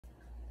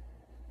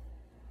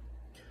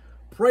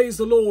Praise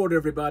the Lord,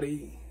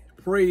 everybody.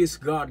 Praise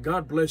God.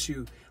 God bless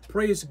you.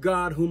 Praise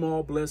God, whom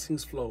all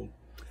blessings flow.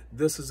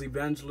 This is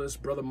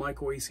Evangelist, Brother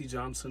Michael A.C.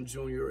 Johnson,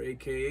 Jr.,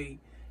 a.k.a.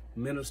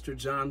 Minister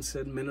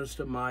Johnson,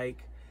 Minister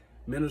Mike,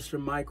 Minister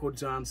Michael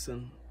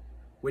Johnson,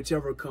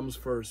 whichever comes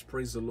first.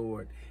 Praise the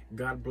Lord.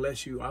 God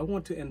bless you. I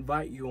want to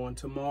invite you on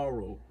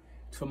tomorrow.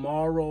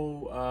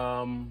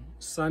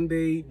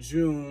 Sunday,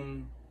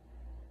 June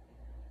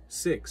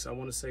 6th. I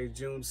want to say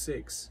June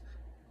 6th,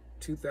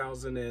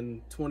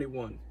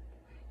 2021.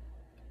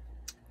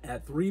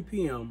 At 3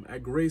 p.m.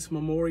 at Grace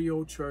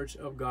Memorial Church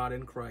of God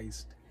in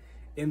Christ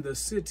in the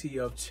city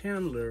of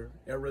Chandler,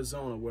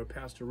 Arizona, where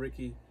Pastor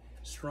Ricky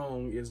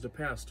Strong is the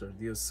pastor.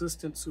 The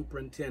assistant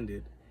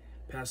superintendent,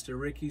 Pastor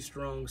Ricky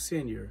Strong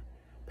Sr.,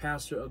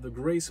 pastor of the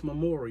Grace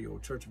Memorial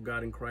Church of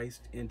God in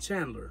Christ in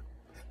Chandler.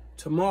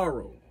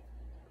 Tomorrow,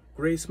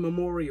 Grace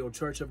Memorial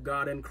Church of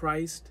God in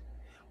Christ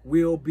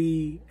will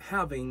be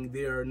having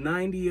their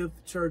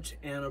 90th church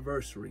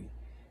anniversary.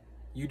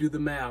 You do the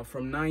math,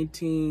 from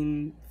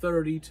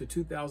 1930 to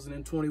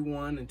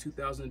 2021 and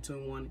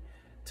 2021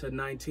 to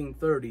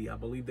 1930. I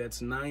believe that's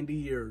 90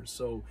 years.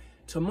 So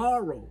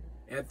tomorrow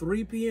at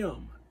 3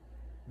 p.m.,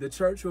 the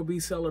church will be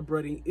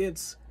celebrating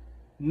its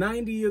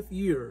 90th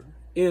year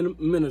in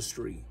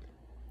ministry.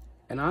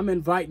 And I'm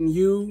inviting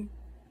you,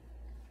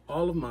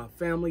 all of my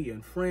family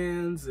and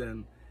friends,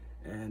 and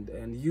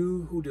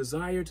you who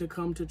desire to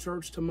come to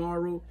church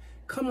tomorrow,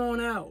 come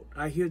on out.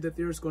 I hear that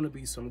there's going to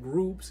be some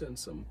groups and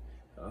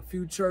a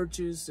few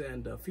churches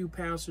and a few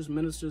pastors,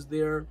 ministers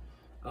there.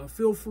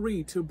 Feel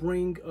free to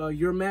bring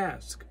your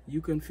mask.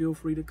 You can feel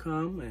free to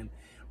come and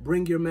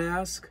bring your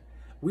mask.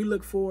 We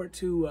look forward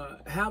to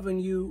having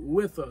you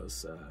with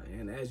us.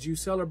 And as you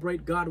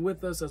celebrate God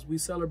with us, as we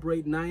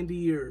celebrate 90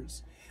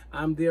 years,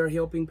 I'm there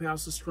helping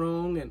Pastor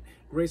Strong and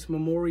Grace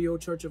Memorial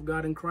Church of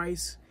God in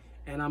Christ.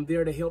 And I'm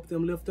there to help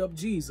them lift up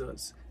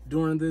Jesus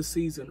during this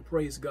season.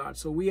 Praise God.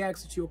 So we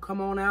ask that you'll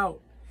come on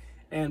out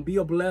and be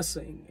a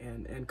blessing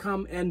and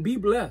come and be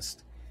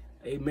blessed.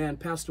 Amen.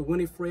 Pastor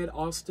Winifred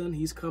Austin,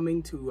 he's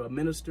coming to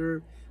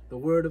minister the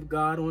word of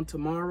God on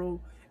tomorrow.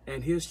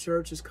 And his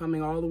church is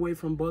coming all the way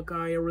from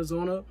Buckeye,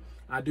 Arizona.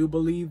 I do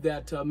believe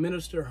that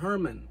Minister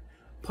Herman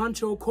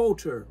Pancho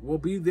Coulter will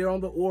be there on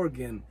the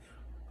organ,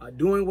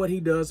 doing what he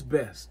does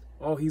best.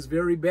 Oh, he's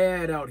very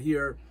bad out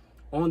here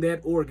on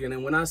that organ.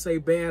 And when I say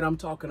bad, I'm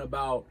talking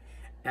about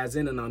as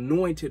in an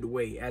anointed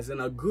way, as in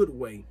a good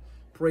way.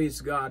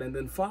 Praise God. And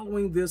then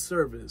following this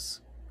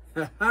service,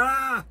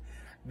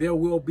 there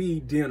will be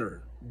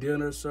dinner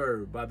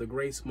served by the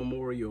Grace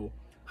Memorial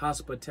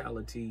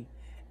Hospitality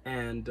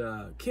and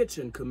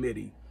Kitchen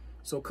Committee.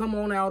 So come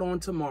on out on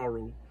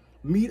tomorrow.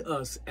 Meet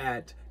us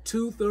at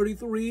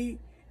 233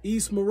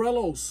 East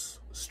Morelos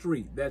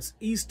Street. That's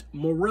East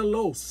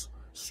Morelos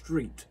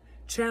Street,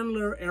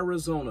 Chandler,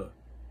 Arizona,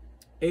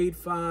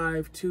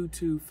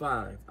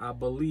 85225. I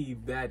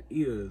believe that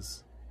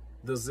is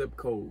the zip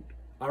code.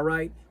 All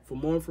right. For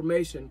more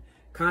information,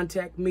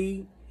 contact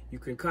me. You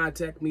can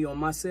contact me on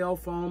my cell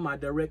phone, my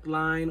direct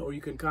line, or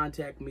you can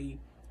contact me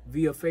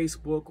via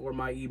Facebook or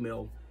my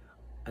email.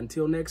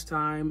 Until next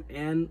time,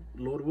 and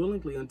Lord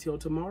willingly, until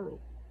tomorrow,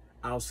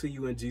 I'll see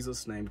you in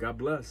Jesus' name. God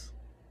bless.